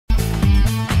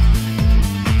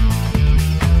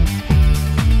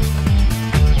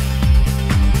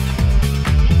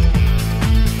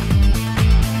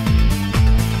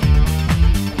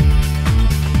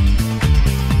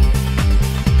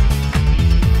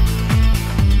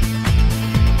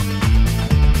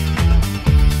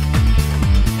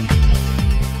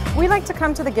like to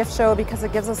come to the gift show because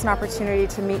it gives us an opportunity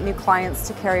to meet new clients,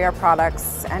 to carry our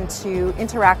products, and to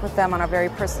interact with them on a very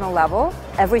personal level.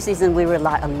 Every season we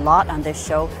rely a lot on this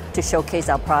show to showcase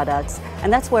our products,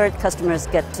 and that's where customers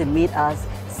get to meet us,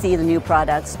 see the new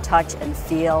products, touch and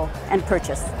feel, and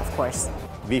purchase, of course.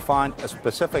 We find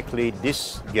specifically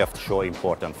this gift show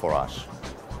important for us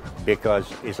because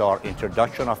it's our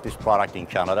introduction of this product in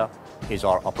Canada, is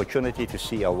our opportunity to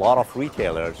see a lot of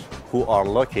retailers who are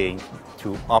looking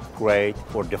to upgrade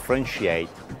or differentiate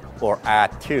or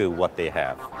add to what they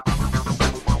have.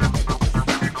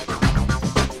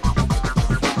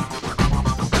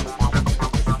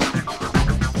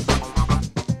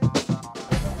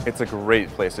 It's a great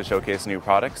place to showcase new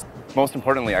products. Most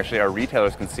importantly, actually, our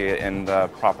retailers can see it in the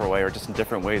proper way or just in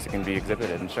different ways it can be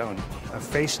exhibited and shown.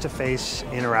 Face-to-face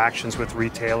interactions with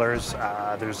retailers,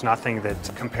 there's nothing that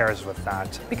compares with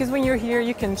that. Because when you're here,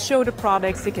 you can show the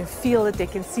products, they can feel it, they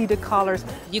can see the colors.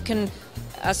 You can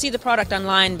see the product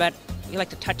online, but you like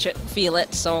to touch it, feel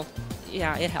it, so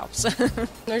yeah, it helps.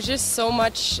 There's just so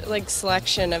much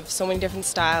selection of so many different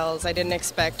styles. I didn't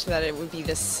expect that it would be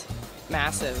this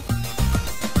massive.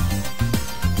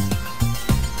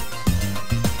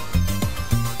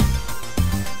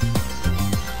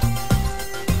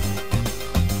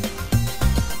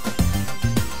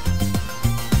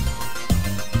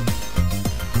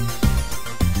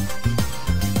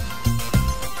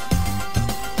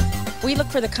 We look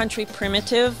for the country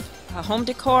primitive home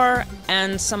decor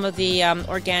and some of the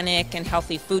organic and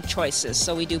healthy food choices,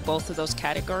 so we do both of those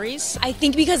categories. I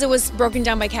think because it was broken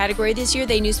down by category this year,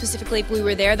 they knew specifically if we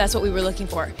were there, that's what we were looking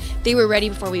for. They were ready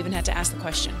before we even had to ask the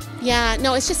question. Yeah,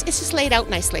 no, it's just laid out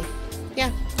nicely.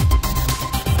 Yeah.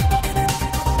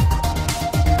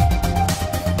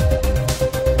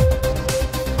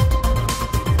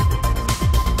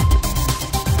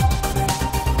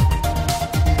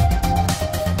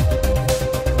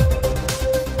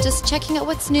 Just checking out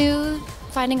what's new,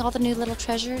 finding all the new little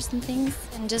treasures and things,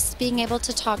 and just being able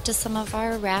to talk to some of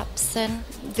our reps and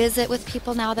visit with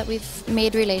people now that we've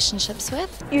made relationships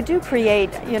with. You do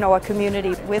create, a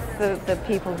community with the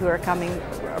people who are coming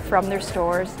from their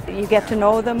stores. You get to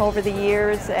know them over the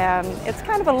years, and it's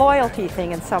kind of a loyalty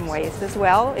thing in some ways as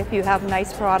well. If you have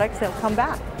nice products, they'll come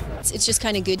back. It's just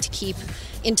kind of good to keep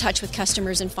in touch with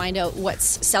customers and find out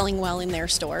what's selling well in their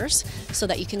stores so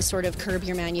that you can sort of curb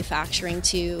your manufacturing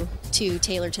to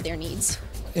tailor to their needs.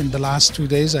 In the last 2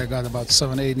 days, I got about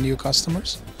 7 or 8 new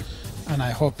customers, and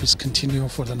I hope it's continuing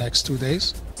for the next 2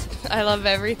 days. I love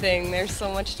everything. There's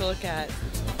so much to look at.